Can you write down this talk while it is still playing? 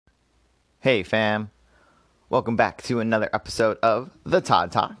Hey fam, welcome back to another episode of The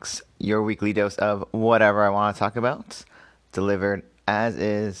Todd Talks, your weekly dose of whatever I want to talk about, delivered as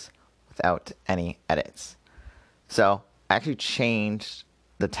is without any edits. So, I actually changed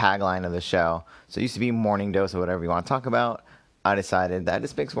the tagline of the show. So, it used to be morning dose of whatever you want to talk about. I decided that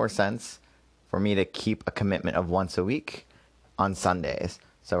just makes more sense for me to keep a commitment of once a week on Sundays.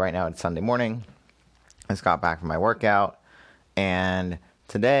 So, right now it's Sunday morning. I just got back from my workout, and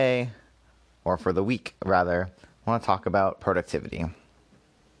today, or for the week rather, I want to talk about productivity.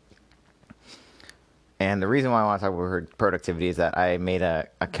 And the reason why I want to talk about productivity is that I made a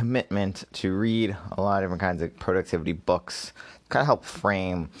commitment to read a lot of different kinds of productivity books, kind of help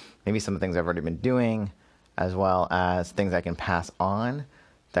frame maybe some of the things I've already been doing, as well as things I can pass on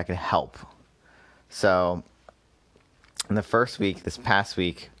that can help. So, in the first week, this past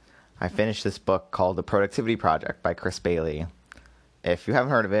week, I finished this book called The Productivity Project by Chris Bailey. If you haven't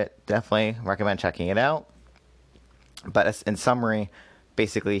heard of it, definitely recommend checking it out. But in summary,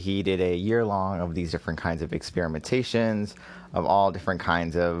 basically he did a year long of these different kinds of experimentations of all different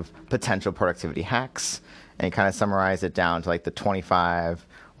kinds of potential productivity hacks. And he kind of summarized it down to like the 25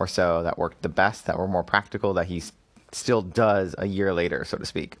 or so that worked the best, that were more practical, that he still does a year later, so to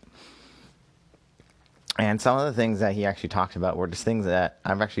speak. And some of the things that he actually talked about were just things that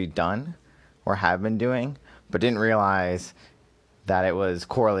I've actually done or have been doing, but didn't realize that it was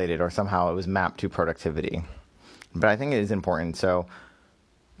correlated or somehow it was mapped to productivity. But I think it is important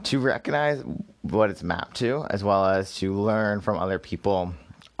to recognize what it's mapped to, as well as to learn from other people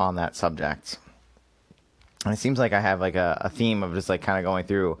on that subject. And it seems like I have like a theme of just like kind of going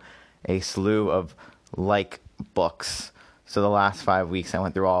through a slew of like books. So the last 5 weeks I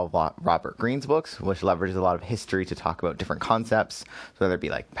went through all of Robert Greene's books, which leverages a lot of history to talk about different concepts, so whether it be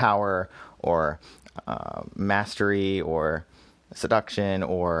like power or mastery or seduction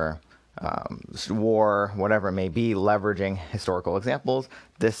or war, whatever it may be, leveraging historical examples.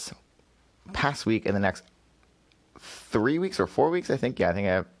 This past week, in the next 3 weeks or 4 weeks, I think I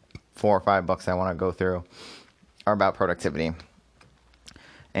have 4 or 5 books I want to go through are about productivity.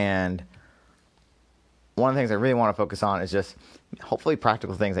 And one of the things I really want to focus on is just hopefully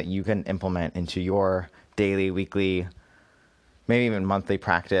practical things that you can implement into your daily, weekly, maybe even monthly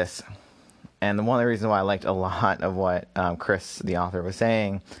practice. And one of the reasons why I liked a lot of what Chris, the author, was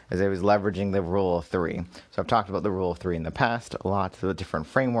saying is it was leveraging the rule of three. So I've talked about the rule of three in the past, a lot of the different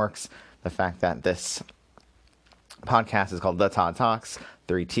frameworks, the fact that this podcast is called The Todd Talks,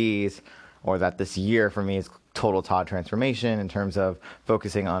 3 T's, or that this year for me is total Todd transformation in terms of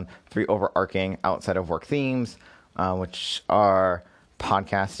focusing on 3 overarching outside of work themes, which are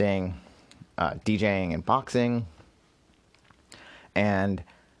podcasting, DJing, and boxing. And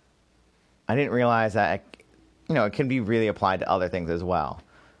I didn't realize that, it can be really applied to other things as well.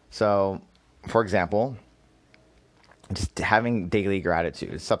 So, for example, just having daily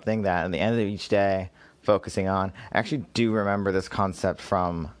gratitude is something that at the end of each day, focusing on. I actually do remember this concept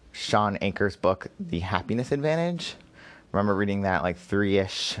from Sean Anker's book, The Happiness Advantage. I remember reading that like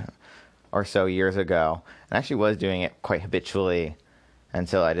 3-ish or so years ago, and I actually was doing it quite habitually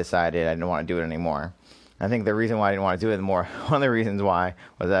until I decided I didn't want to do it anymore. I think the reason why I didn't want to do it more, one of the reasons why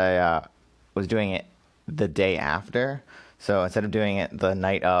was I was doing it the day after. So instead of doing it the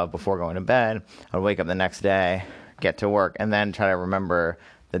night of before going to bed, I would wake up the next day, get to work, and then try to remember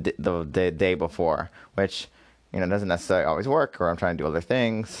the day before, which doesn't necessarily always work, or I'm trying to do other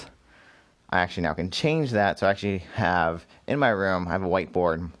things. I actually now can change that. So I actually have in my room, I have a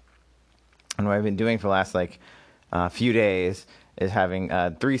whiteboard, and what I've been doing for the last few days is having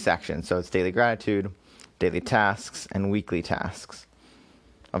 3 sections. So it's daily gratitude, daily tasks, and weekly tasks.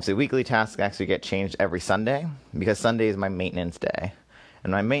 Obviously, weekly tasks actually get changed every Sunday because Sunday is my maintenance day.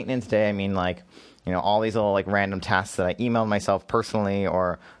 And my maintenance day, I mean all these little random tasks that I emailed myself personally,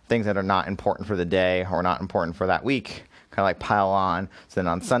 or things that are not important for the day or not important for that week, kind of pile on. So then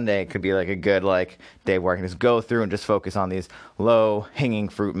on Sunday, it could be a good day where I can just go through and just focus on these low hanging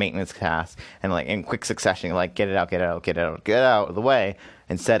fruit maintenance tasks and in quick succession, get it out of the way,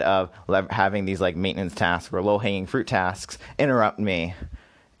 instead of having these maintenance tasks or low hanging fruit tasks interrupt me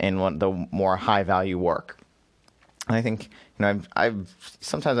in the more high value work. And I think, I've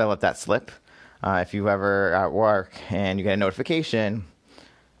sometimes I let that slip. If you ever at work and you get a notification,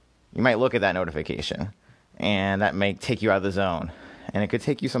 you might look at that notification, and that may take you out of the zone, and it could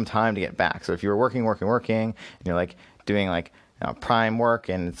take you some time to get back. So if you're working, and you're doing prime work,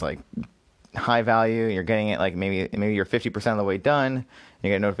 and it's high value, you're getting it maybe you're 50% of the way done, you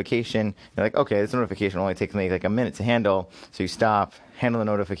get a notification, you're okay, this notification only takes me a minute to handle. So you stop, handle the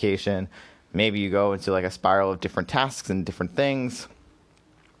notification, maybe you go into a spiral of different tasks and different things.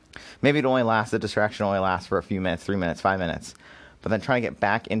 Maybe the distraction only lasts for a few minutes, 3 minutes, 5 minutes. But then trying to get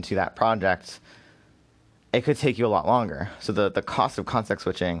back into that project, it could take you a lot longer. So the cost of context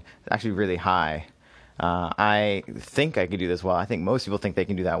switching is actually really high. I think I could do this well. I think most people think they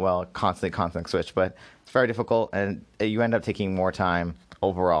can do that well, constantly context switch, but it's very difficult, and you end up taking more time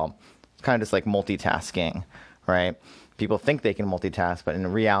overall. It's kind of just like multitasking, right? People think they can multitask, but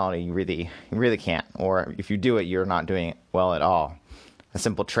in reality, you really can't. Or if you do it, you're not doing it well at all. A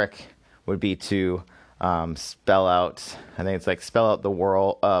simple trick would be to spell out the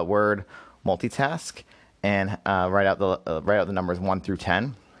word multitask and write out the numbers 1 through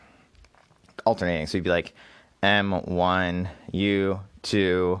 10, alternating. So you'd be like M1,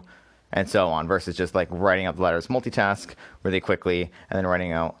 U2, and so on, versus just like writing out the letters multitask really quickly and then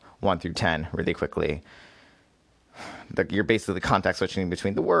writing out 1 through 10 really quickly. You're basically context switching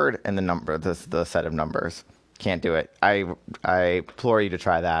between the word and the number, the set of numbers. Can't do it. I implore you to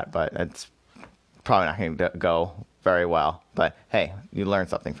try that, but it's probably not going to go very well. But hey, you learn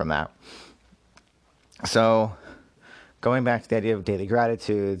something from that. So going back to the idea of daily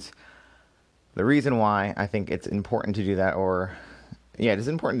gratitudes, the reason why I think it's important to do that, it's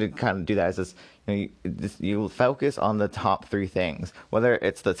important to kind of do that, is this, you focus on the top 3 things, whether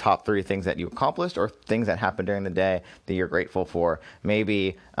it's the top 3 things that you accomplished or things that happened during the day that you're grateful for.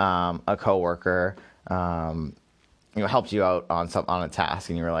 Maybe a coworker helped you out on a task,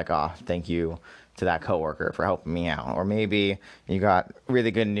 and you were like, oh, thank you to that coworker for helping me out. Or maybe you got really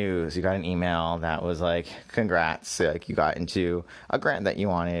good news. You got an email that was like, congrats, like you got into a grant that you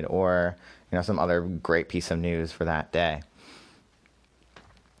wanted, or some other great piece of news for that day.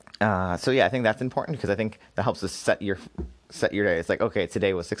 I think that's important, because I think that helps us set your day. It's like, okay,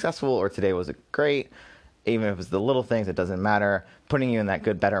 today was successful, or today was great. Even if it's the little things, it doesn't matter. Putting you in that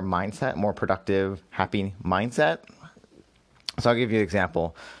good, better mindset, more productive, happy mindset. So I'll give you an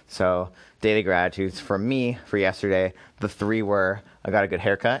example. So daily gratitudes for me for yesterday, the 3 were: I got a good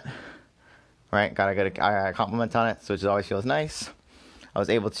haircut, right? I got a compliment on it, so it always feels nice. I was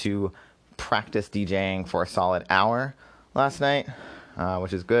able to practice DJing for a solid hour last night,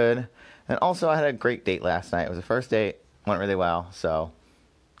 which is good. And also I had a great date last night. It was the first date, went really well, so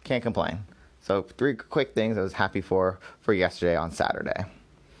can't complain. So 3 quick things I was happy for yesterday on Saturday.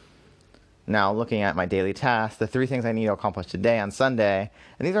 Now, looking at my daily tasks, the 3 things I need to accomplish today on Sunday,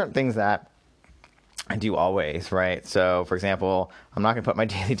 and these aren't things that I do always, right? So, for example, I'm not going to put my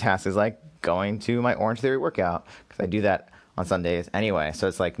daily tasks as like going to my Orange Theory workout, because I do that on Sundays anyway. So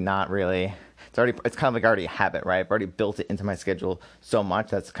it's like not really, it's kind of like already a habit, right? I've already built it into my schedule so much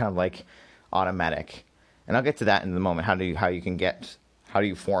that's kind of like automatic. And I'll get to that in a moment. How do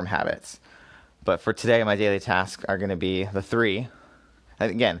you form habits? But for today, my daily tasks are going to be the 3.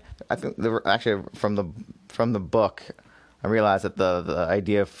 And again, I think actually from the book, I realized that the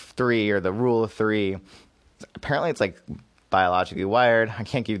idea of 3, or the rule of 3, apparently it's like biologically wired. I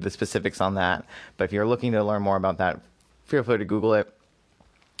can't give you the specifics on that, but if you're looking to learn more about that, feel free to Google it.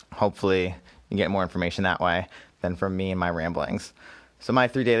 Hopefully you get more information that way than from me and my ramblings. So my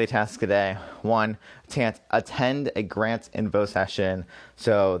 3 daily tasks today: 1, attend a grant info session.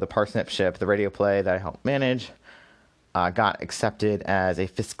 So the Parsnipship, the radio play that I help manage, got accepted as a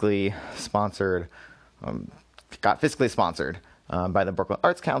fiscally sponsored by the Brooklyn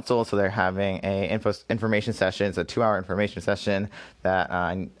Arts Council. So they're having a information session. It's a 2-hour information session that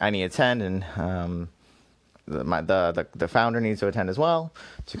I need to attend, and the founder needs to attend as well,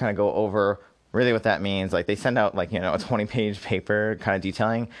 to kind of go over really what that means. Like, they send out a 20-page paper kind of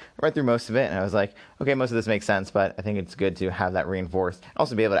detailing. I read through most of it, and I was like, okay, most of this makes sense, but I think it's good to have that reinforced.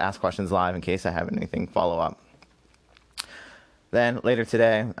 Also be able to ask questions live in case I have anything follow up. Then later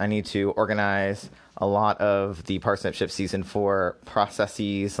today, I need to organize a lot of the Parsnipship Season 4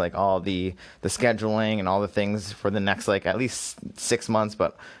 processes, like all the scheduling and all the things for the next at least 6 months,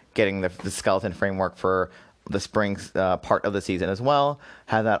 but getting the skeleton framework for the spring part of the season as well.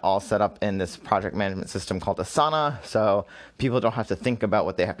 Have that all set up in this project management system called Asana, so people don't have to think about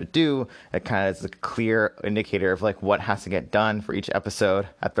what they have to do. It kind of is a clear indicator of what has to get done for each episode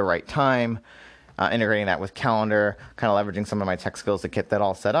at the right time. Integrating that with calendar, kind of leveraging some of my tech skills to get that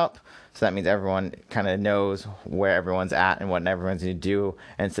all set up. So that means everyone kind of knows where everyone's at and what everyone's going to do,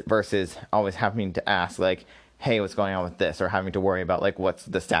 and versus always having to ask hey, what's going on with this, or having to worry about what's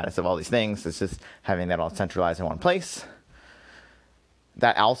the status of all these things. It's just having that all centralized in one place.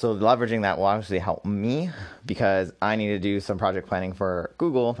 That also, leveraging that will obviously help me, because I need to do some project planning for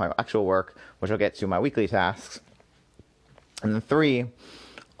Google, my actual work, which I'll get to my weekly tasks. And then 3,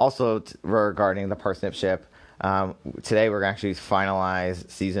 also regarding the Parsnipship, today we're going to actually finalize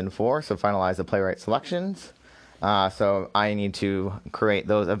Season 4, so finalize the playwright selections. So I need to create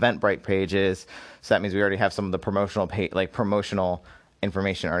those Eventbrite pages. So that means we already have some of the promotional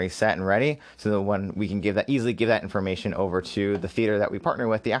information already set and ready. So that when we can easily give that information over to the theater that we partner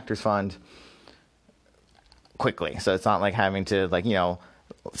with, the Actors Fund, quickly. So it's not like having to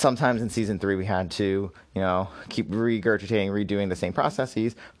sometimes in season 3 we had to keep regurgitating, redoing the same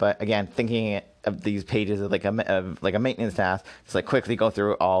processes. But again, thinking of these pages of like a maintenance task, just like quickly go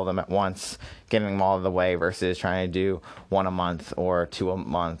through all of them at once, getting them all of the way versus trying to do one a month or 2 a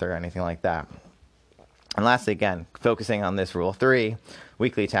month or anything like that. And lastly, again, focusing on this rule 3,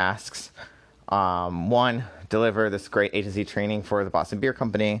 weekly tasks. 1, deliver this great agency training for the Boston Beer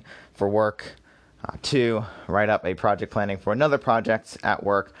Company for work. 2, write up a project planning for another project at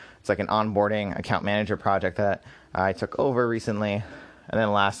work. It's like an onboarding account manager project that I took over recently. And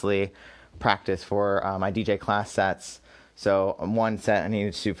then lastly, practice for my DJ class sets. So one set I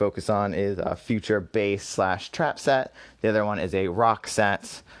needed to focus on is a future bass/trap set. The other one is a rock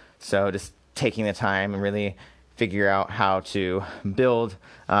set. So just taking the time and really figure out how to build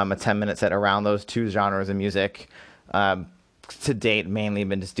a 10-minute set around those 2 genres of music. To date, mainly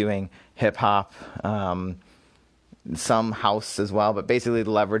been just doing hip hop, some house as well, but basically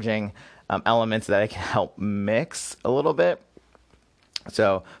leveraging elements that I can help mix a little bit.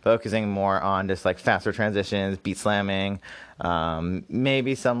 So focusing more on just like faster transitions, beat slamming,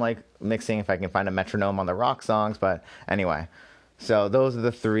 maybe some like mixing if I can find a metronome on the rock songs. But anyway, so those are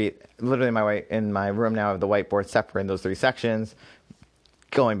the 3. Literally, in my room now, I have the whiteboard separate in those 3 sections.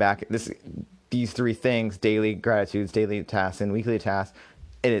 Going back, these 3 things: daily gratitudes, daily tasks, and weekly tasks.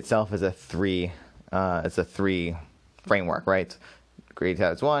 It itself is a 3. It's a 3 framework, right? Daily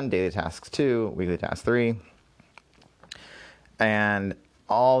tasks 1, daily tasks 2, weekly tasks 3. And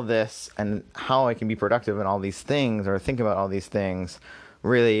all this and how I can be productive in all these things or think about all these things,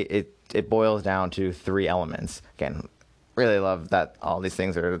 really it boils down to 3 elements. Again, really love that all these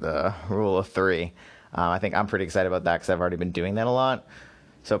things are the rule of 3. I think I'm pretty excited about that because I've already been doing that a lot.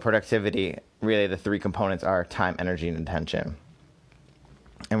 So productivity, really the 3 components are time, energy, and attention.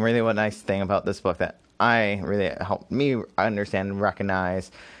 And really what nice thing about this book that really helped me understand and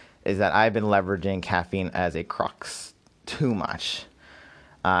recognize is that I've been leveraging caffeine as a crux too much.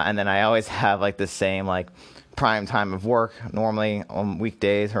 And then I always have like the same like prime time of work, normally on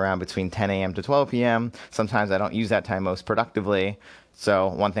weekdays around between 10 a.m. to 12 p.m. Sometimes I don't use that time most productively. So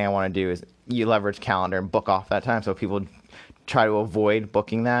one thing I want to do is you leverage calendar and book off that time. So people try to avoid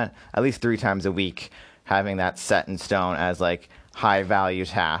booking that at least 3 times a week, having that set in stone as like high value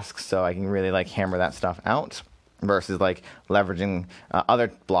tasks. So I can really like hammer that stuff out versus like leveraging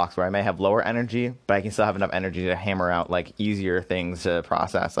other blocks where I may have lower energy, but I can still have enough energy to hammer out like easier things to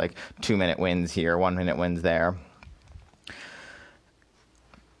process, like 2-minute wins here, 1-minute wins there.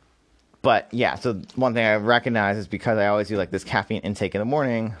 But yeah, so one thing I recognize is because I always do like this caffeine intake in the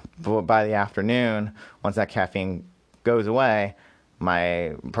morning, but by the afternoon, once that caffeine goes away,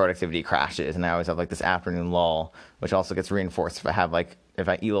 my productivity crashes, and I always have like this afternoon lull, which also gets reinforced if I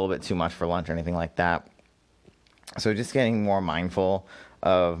eat a little bit too much for lunch or anything like that. So just getting more mindful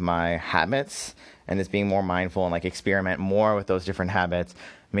of my habits and just being more mindful and like experiment more with those different habits.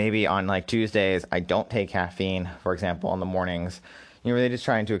 Maybe on like Tuesdays, I don't take caffeine, for example, in the mornings. You're really just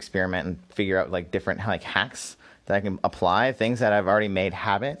trying to experiment and figure out like different like hacks that I can apply, things that I've already made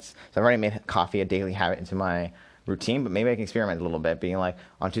habits. So I've already made coffee a daily habit into my routine, but maybe I can experiment a little bit, being like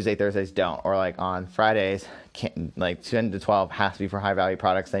on Tuesday, Thursdays don't, or like on Fridays, like 10 to 12 has to be for high value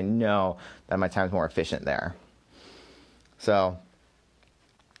products. I know that my time's more efficient there. So,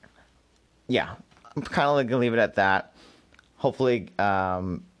 yeah, I'm kind of gonna leave it at that. Hopefully,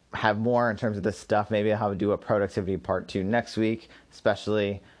 have more in terms of this stuff. Maybe I'll do a productivity part 2 next week,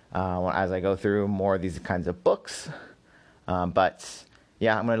 especially as I go through more of these kinds of books. But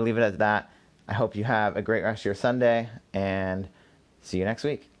yeah, I'm gonna leave it at that. I hope you have a great rest of your Sunday, and see you next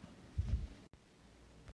week.